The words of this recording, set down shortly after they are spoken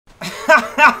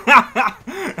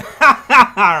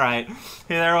Alright.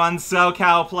 Hey there, everyone. So,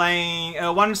 Cow playing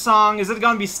Wandersong. Is it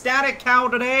gonna be static Cow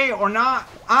today or not?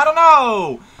 I don't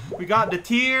know! We got the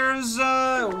tears.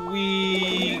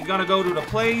 We gotta go to the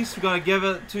place. We gotta give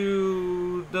it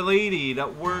to the lady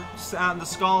that works at the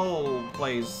skull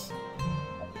place.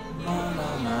 Na,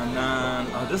 na, na, na.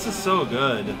 Oh, this is so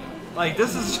good. Like,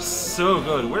 this is just so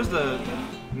good. Where's the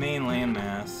main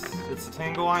landmass? It's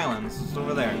Tango Islands. It's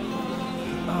over there.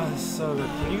 Oh, this is so good.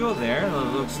 Can you go there?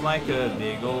 It looks like a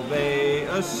big old bay,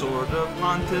 a sort of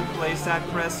haunted place at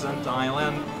Crescent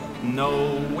Island.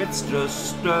 No, it's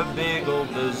just a big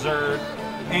old desert.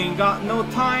 Ain't got no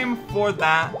time for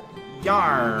that.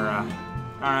 Yar.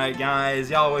 Alright, guys,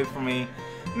 y'all wait for me.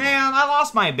 Man, I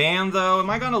lost my band, though. Am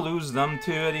I gonna lose them,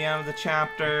 too, at the end of the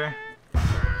chapter?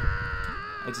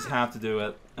 I just have to do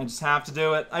it. I just have to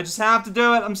do it. I just have to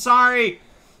do it. I'm sorry.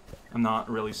 I'm not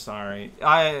really sorry.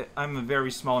 I'm a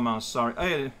very small amount of sorry.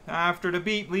 Hey, after the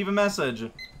beep, leave a message.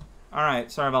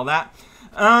 Alright, sorry about that.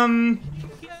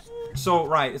 So,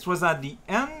 right, it was at the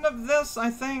end of this, I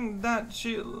think, that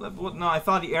she... Well, no, I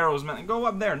thought the arrow was meant to go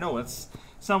up there. No, it's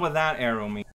not what that arrow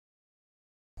means.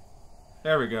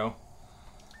 There we go.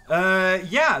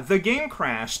 Yeah, the game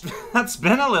crashed. That's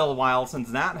been a little while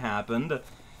since that happened.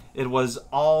 It was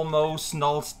almost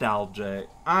nostalgic.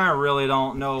 I really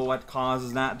don't know what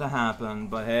causes that to happen,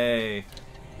 but hey.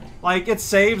 Like, it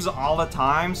saves all the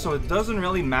time, so it doesn't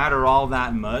really matter all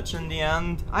that much in the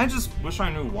end. I just wish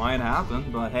I knew why it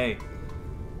happened, but hey.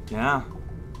 Yeah.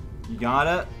 You got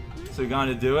it? So you're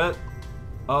gonna do it?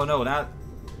 Oh no, that...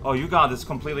 Oh, you got this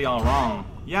completely all wrong.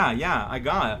 Yeah, I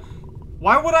got it.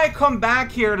 Why would I come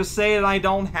back here to say that I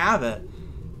don't have it?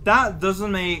 That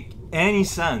doesn't make any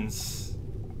sense.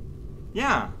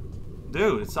 Yeah.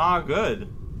 Dude, it's all good.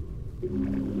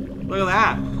 Look at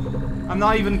that. I'm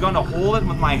not even gonna hold it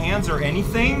with my hands or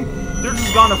anything. They're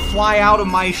just gonna fly out of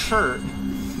my shirt.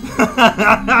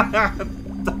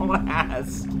 Don't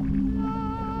ask.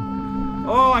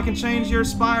 Oh, I can change your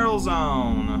spiral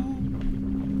zone.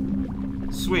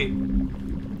 Sweet.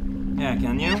 Yeah,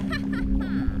 can you?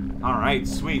 Alright,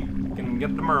 sweet. Can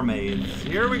get the mermaids.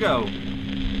 Here we go.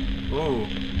 Ooh,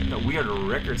 the weird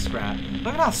record scratch.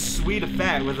 Look at that sweet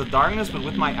effect with the darkness, but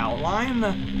with my outline.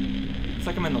 It's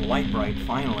like I'm in the light bright,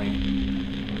 finally.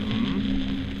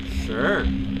 Sure.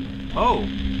 Oh.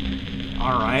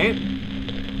 Alright.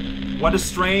 What a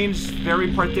strange,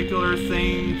 very particular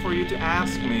thing for you to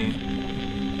ask me.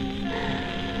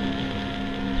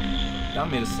 That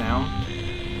made a sound.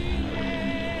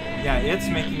 Yeah, it's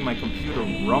making my computer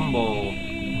rumble.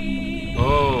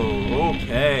 Oh,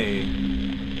 okay.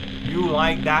 You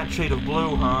like that shade of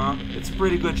blue, huh? It's a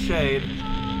pretty good shade.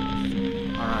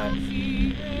 Alright.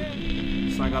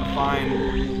 So I gotta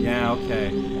find... Yeah,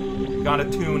 okay. Gotta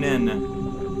tune in.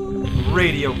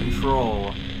 Radio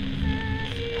control.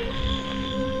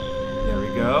 There we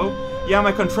go. Yeah,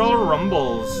 my controller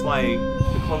rumbles, like,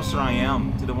 the closer I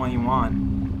am to the one you want.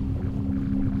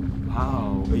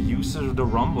 Wow, a usage of the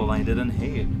rumble I didn't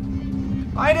hate.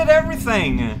 I did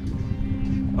everything!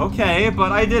 Okay,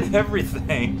 but I did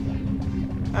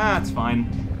everything. That's fine.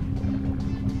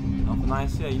 Nothing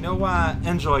nice. Yeah, you know what?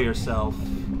 Enjoy yourself.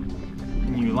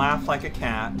 And you laugh like a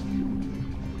cat.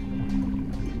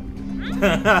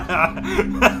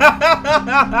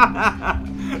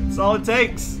 That's all it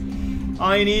takes.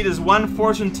 All you need is one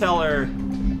fortune teller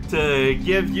to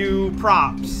give you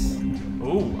props.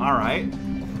 Oh, alright.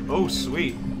 Oh,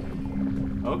 sweet.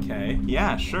 Okay,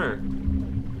 yeah, sure.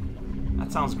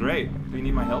 That sounds great. Do you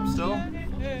need my help still?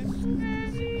 Okay,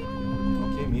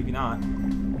 maybe not.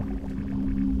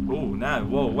 Oh, nah,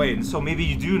 whoa, wait. So maybe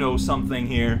you do know something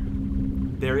here.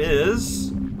 There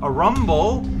is a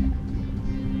rumble.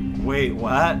 Wait,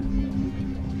 what?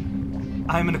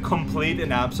 I'm in a complete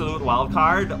and absolute wild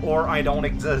card, or I don't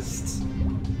exist.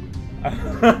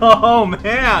 Oh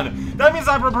man! That means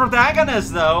I'm a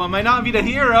protagonist, though. I might not be the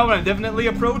hero, but I'm definitely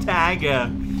a protag.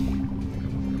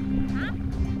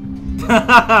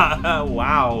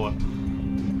 Wow.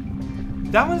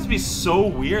 That must be so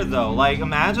weird, though. Like,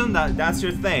 imagine that that's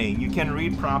your thing. You can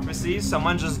read prophecies.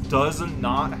 Someone just doesn't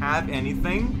not have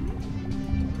anything.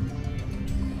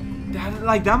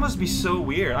 That must be so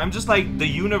weird. I'm just like the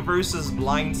universe's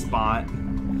blind spot.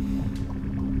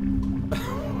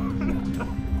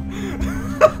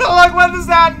 Like, what does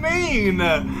that mean?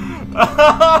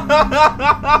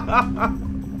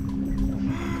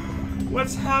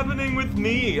 What's happening with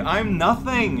me? I'm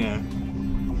nothing.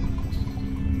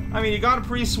 I mean, you got a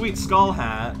pretty sweet skull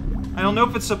hat. I don't know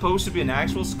if it's supposed to be an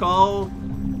actual skull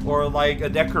or like a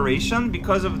decoration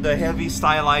because of the heavy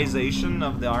stylization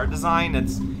of the art design.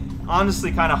 It's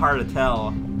honestly kind of hard to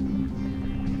tell.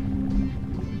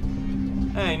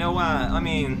 Hey, you know what? I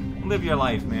mean, live your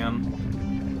life, man.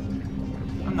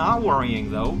 I'm not worrying,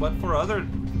 though, but for other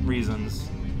reasons.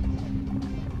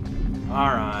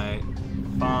 Alright.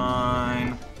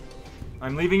 Fine.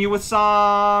 I'm leaving you with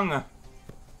Song!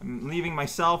 I'm leaving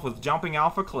myself with jumping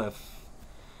off a cliff.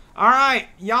 Alright,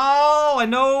 y'all! I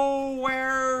know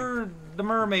where the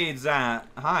mermaid's at.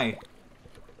 Hi.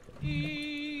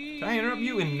 Can I interrupt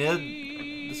you in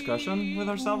mid-discussion with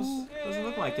ourselves? Doesn't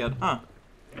look like it, huh?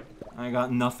 I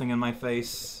got nothing in my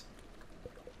face.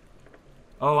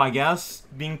 Oh, I guess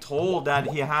being told that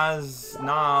he has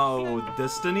now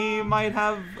destiny might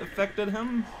have affected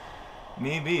him?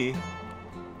 Maybe.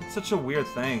 It's such a weird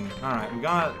thing. Alright, we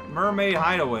got Mermaid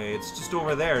Hideaway. It's just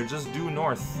over there. Just due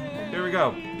north. Here we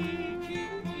go.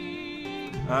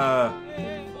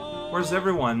 Where's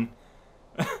everyone?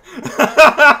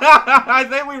 I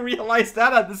think we realized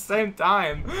that at the same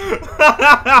time.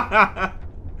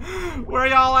 Where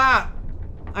y'all at?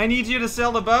 I need you to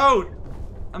sail the boat.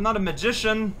 I'm not a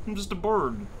magician. I'm just a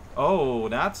bird. Oh,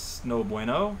 that's no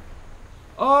bueno.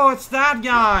 Oh, it's that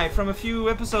guy from a few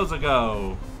episodes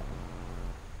ago.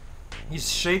 He's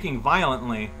shaking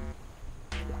violently.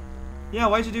 Yeah,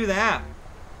 why'd you do that?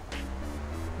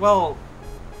 Well...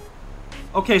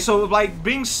 Okay, so, like,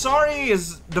 being sorry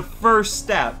is the first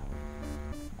step.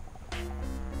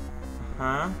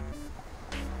 Huh?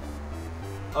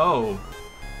 Oh.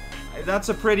 That's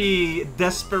a pretty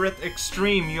desperate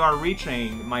extreme you are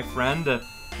reaching, my friend.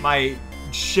 My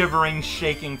shivering,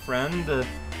 shaking friend.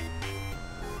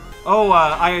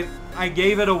 I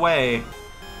gave it away.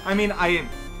 I mean, I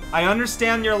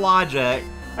understand your logic.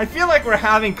 I feel like we're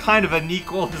having kind of an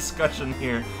equal discussion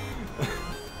here.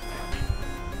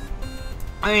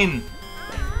 I mean...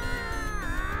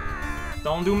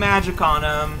 Don't do magic on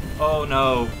him. Oh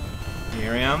no.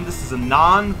 Miriam, this is a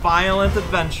non-violent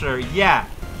adventure. Yeah.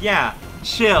 Yeah,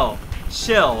 chill,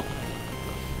 chill.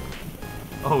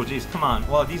 Oh, jeez, come on.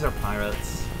 Well, these are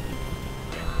pirates.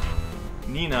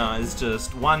 Nina is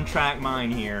just one-track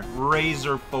mind here,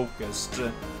 razor-focused.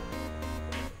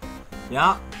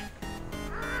 Yeah.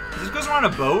 Is this because we're on a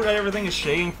boat and everything is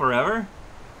shaking forever?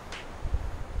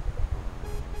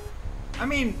 I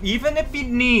mean, even if he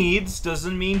needs,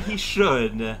 doesn't mean he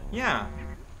should. Yeah.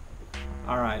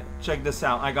 Alright, check this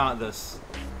out. I got this.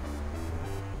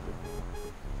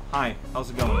 Hi, how's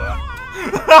it going? Alright,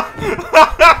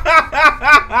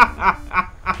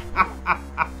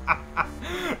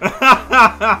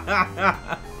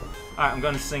 I'm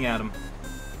gonna sing at him.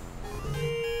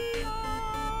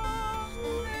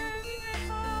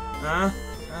 Huh?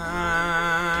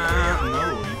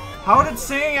 No. How did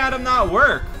singing at him not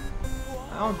work?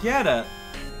 I don't get it.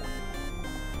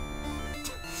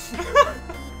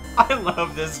 I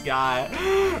love this guy.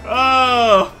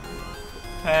 Oh!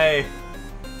 Hey.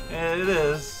 It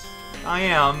is. I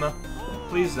am.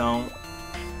 Please don't.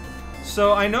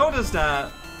 So I noticed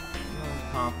that...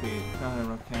 Coffee. Got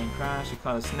a can crash. He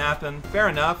caught a snapping. Fair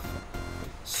enough.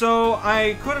 So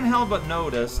I couldn't help but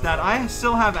notice that I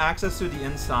still have access to the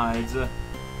insides.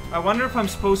 I wonder if I'm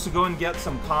supposed to go and get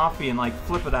some coffee and like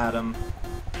flip it at him.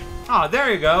 Ah,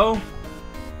 there you go.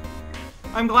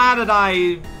 I'm glad that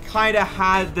I kinda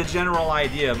had the general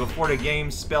idea before the game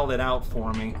spelled it out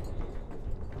for me.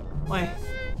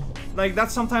 Like,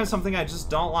 that's sometimes something I just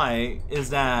don't like, is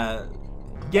that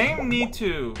game need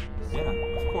to... Yeah,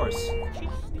 of course.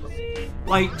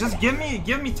 Like, just give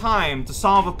me time to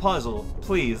solve a puzzle,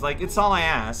 please. Like, it's all I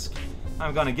ask.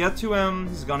 I'm gonna get to him,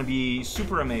 he's gonna be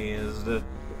super amazed.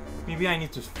 Maybe I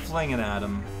need to fling it at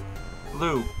him.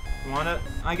 Lou, you want it?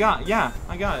 I got it.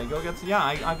 Go get... Yeah,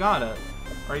 I got it.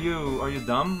 Are you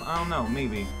dumb? I don't know,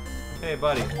 maybe. Hey,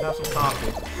 buddy, have some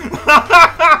coffee.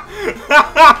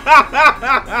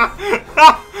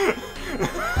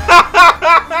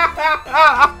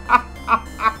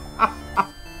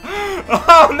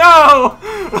 Oh, no!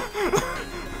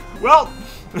 Well...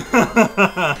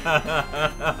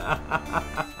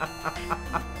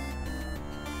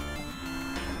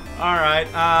 Alright,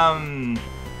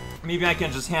 maybe I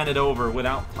can just hand it over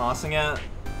without tossing it.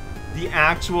 The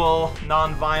actual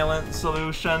non-violent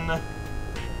solution.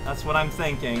 That's what I'm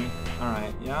thinking.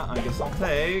 Alright, yeah, I guess I'll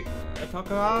take a cup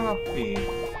of coffee.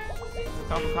 A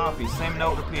cup of coffee, same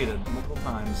note repeated multiple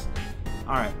times.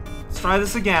 Alright, let's try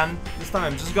this again. This time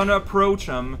I'm just gonna approach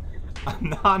him. I'm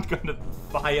not gonna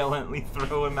violently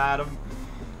throw him at him.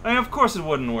 I mean, of course it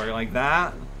wouldn't work like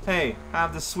that. Hey,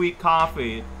 have this sweet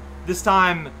coffee. This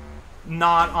time,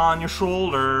 not on your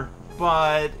shoulder,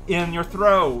 but in your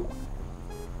throat.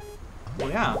 Well,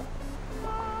 yeah.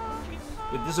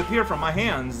 It disappeared from my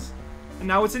hands, and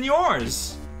now it's in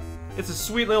yours. It's a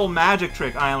sweet little magic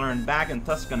trick I learned back in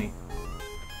Tuscany.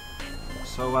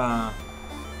 So,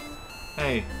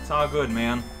 hey, it's all good,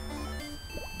 man.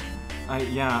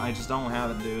 I just don't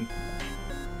have it, dude.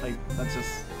 Like, that's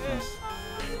just...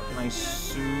 Can I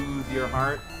soothe your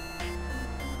heart?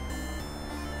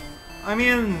 I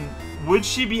mean, would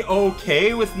she be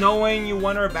okay with knowing you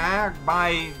won her back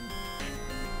by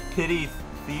pity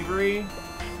thievery?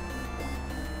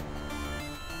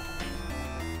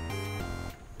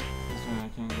 I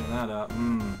can't get that up.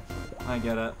 I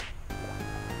get it.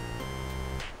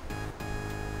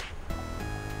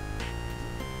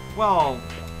 Well,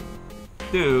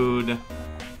 dude.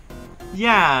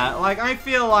 Yeah, like, I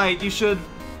feel like you should...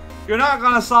 You're not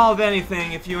gonna solve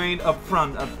anything if you ain't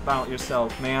upfront about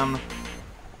yourself, man.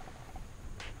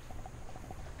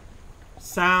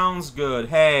 Sounds good.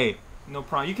 Hey, no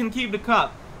problem. You can keep the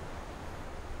cup.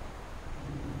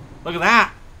 Look at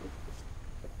that!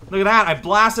 Look at that! I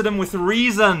blasted him with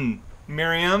reason,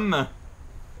 Miriam.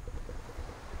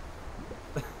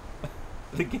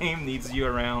 The game needs you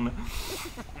around.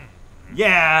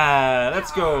 Yeah,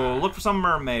 let's go. Look for some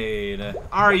mermaid.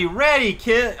 Are you ready,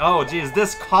 kid? Oh, geez,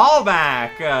 this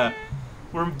callback.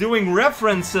 We're doing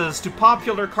references to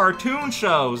popular cartoon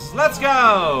shows. Let's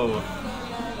go.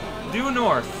 Due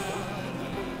north.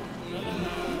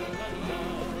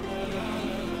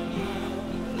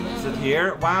 Is it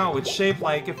here? Wow, it's shaped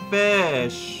like a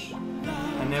fish.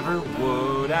 I never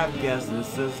would have guessed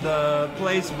this is the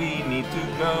place we need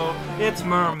to go. It's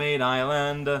Mermaid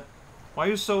Island. Why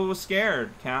are you so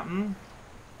scared, Captain?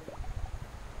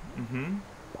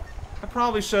 I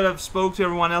probably should have spoke to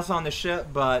everyone else on the ship,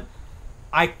 but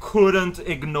I couldn't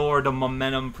ignore the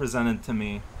momentum presented to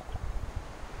me.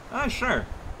 Sure.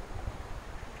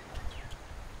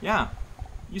 Yeah.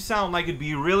 You sound like it'd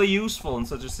be really useful in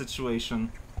such a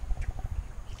situation.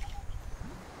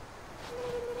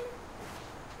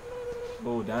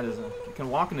 Oh, that is a... You can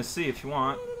walk in the sea if you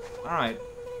want. Alright.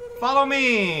 Follow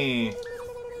me!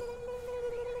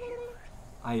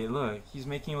 Look, he's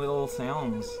making little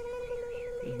sounds.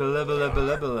 Blah, blah,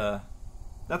 blah, blah.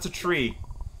 That's a tree.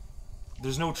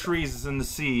 There's no trees in the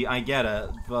sea, I get it,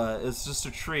 but it's just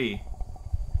a tree.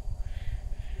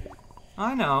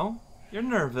 I know. You're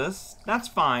nervous. That's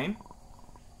fine.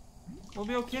 We'll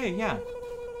be okay, yeah.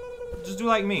 Just do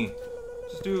like me.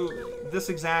 Just do this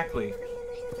exactly.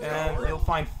 And you'll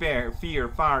find fire.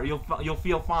 You'll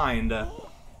feel fine.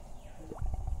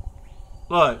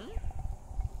 Look.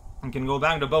 I can go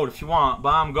back to the boat if you want,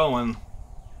 but I'm going.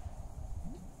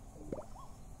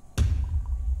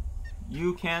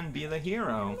 You can be the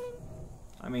hero.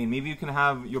 I mean, maybe you can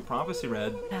have your prophecy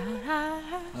read.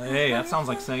 Hey, that sounds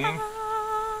like singing.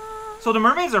 So the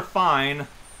mermaids are fine.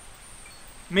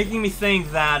 Making me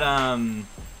think that,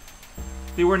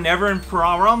 they were never in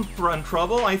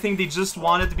trouble. I think they just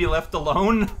wanted to be left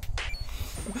alone.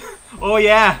 Oh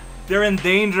yeah! They're in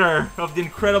danger of the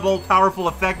incredible, powerful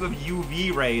effect of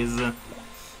UV rays.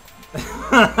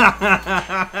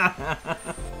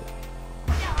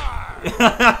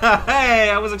 Hey,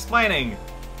 I was explaining.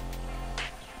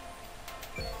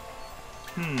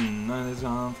 That is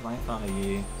gone till I thought of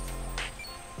ye.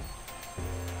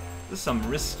 This is some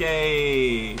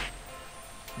risque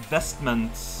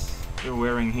vestments they're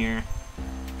wearing here.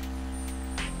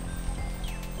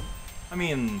 I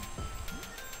mean...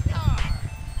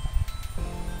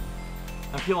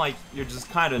 I feel like you're just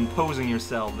kind of imposing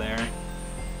yourself there.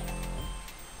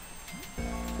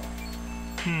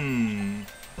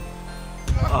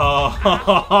 Oh,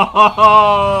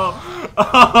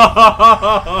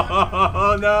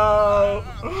 oh no!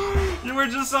 You were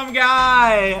just some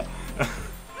guy!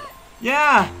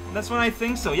 Yeah, that's what I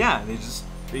think so. Yeah, they just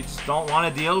don't want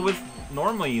to deal with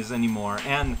normalies anymore.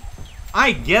 And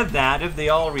I get that if they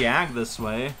all react this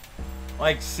way.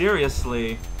 Like,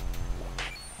 seriously.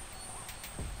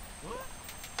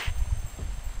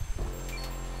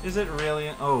 Is it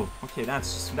really? Oh, okay,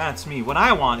 that's me. What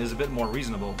I want is a bit more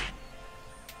reasonable.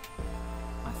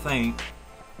 I think.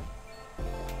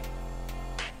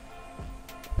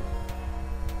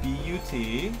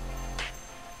 B-U-T.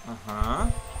 Uh-huh.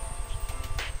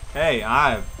 Hey,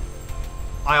 I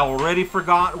already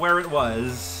forgot where it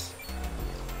was.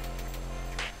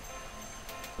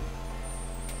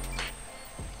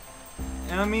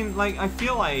 And I mean, like, I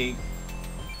feel like...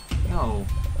 No.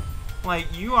 Like,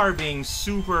 you are being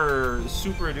super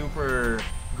duper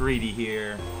greedy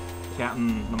here,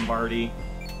 Captain Lombardi.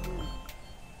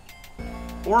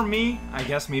 Or me. I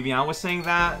guess maybe I was saying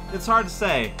that. It's hard to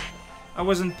say. I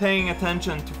wasn't paying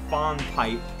attention to Fawn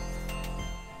Pipe.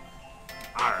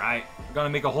 Alright, we're gonna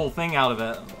make a whole thing out of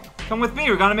it. Come with me,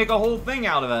 we're gonna make a whole thing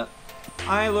out of it.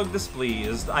 I look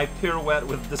displeased. I pirouette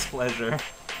with displeasure.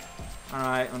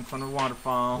 Alright, in front of the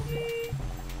waterfall.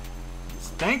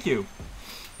 Thank you.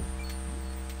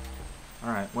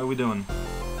 Alright, what are we doing?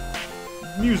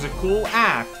 Musical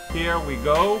act. Here we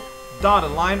go.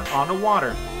 Dotted line on the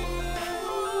water.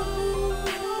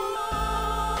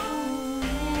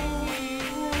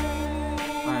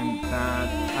 I'm bad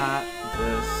at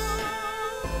this.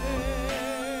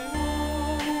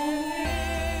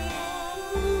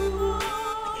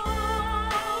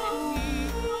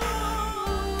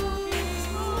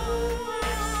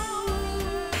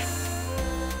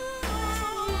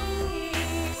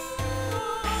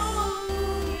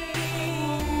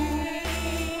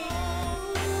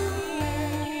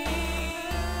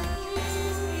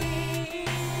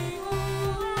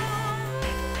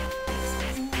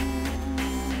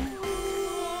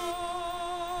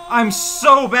 I'm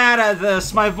so bad at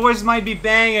this. My voice might be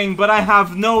banging, but I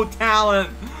have no talent.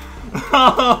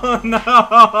 Oh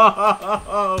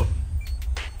no!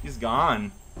 He's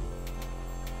gone.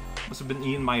 Must have been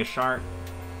eaten by a shark.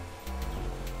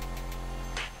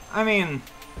 I mean,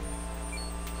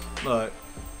 look.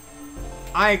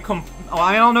 I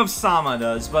don't know if Sama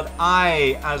does, but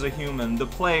I, as a human, the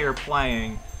player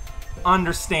playing,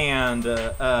 understand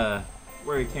where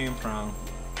he came from.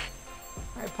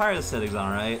 Pirate aesthetic's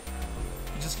alright.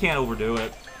 You just can't overdo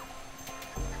it.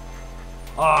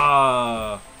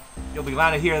 You'll be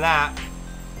glad to hear that.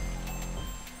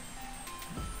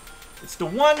 It's the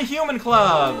One Human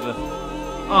Club!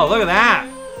 Oh, look at that!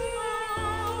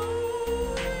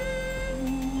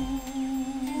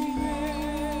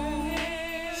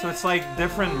 So it's like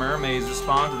different mermaids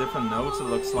respond to different notes, it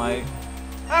looks like.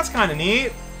 That's kinda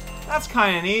neat! That's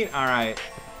kinda neat. Alright.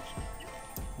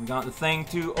 We got the thing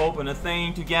to open, a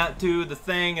thing to get to the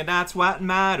thing, and that's what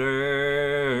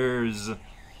matters.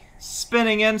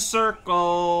 Spinning in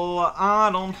circle,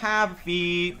 I don't have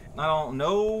feet. I don't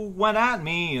know what that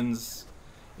means.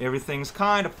 Everything's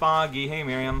kind of foggy. Hey,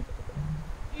 Miriam.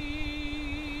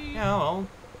 Yeah, well,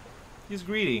 he's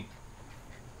greedy.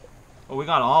 Well, we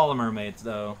got all the mermaids,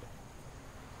 though.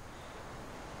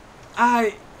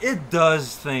 It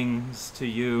does things to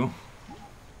you.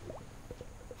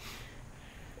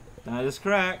 That is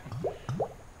correct.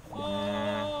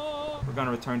 Yeah. We're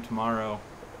gonna return tomorrow.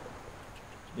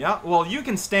 Yeah, well, you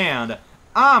can stand.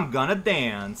 I'm gonna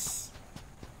dance.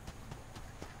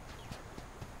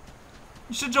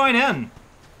 You should join in.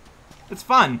 It's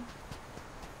fun.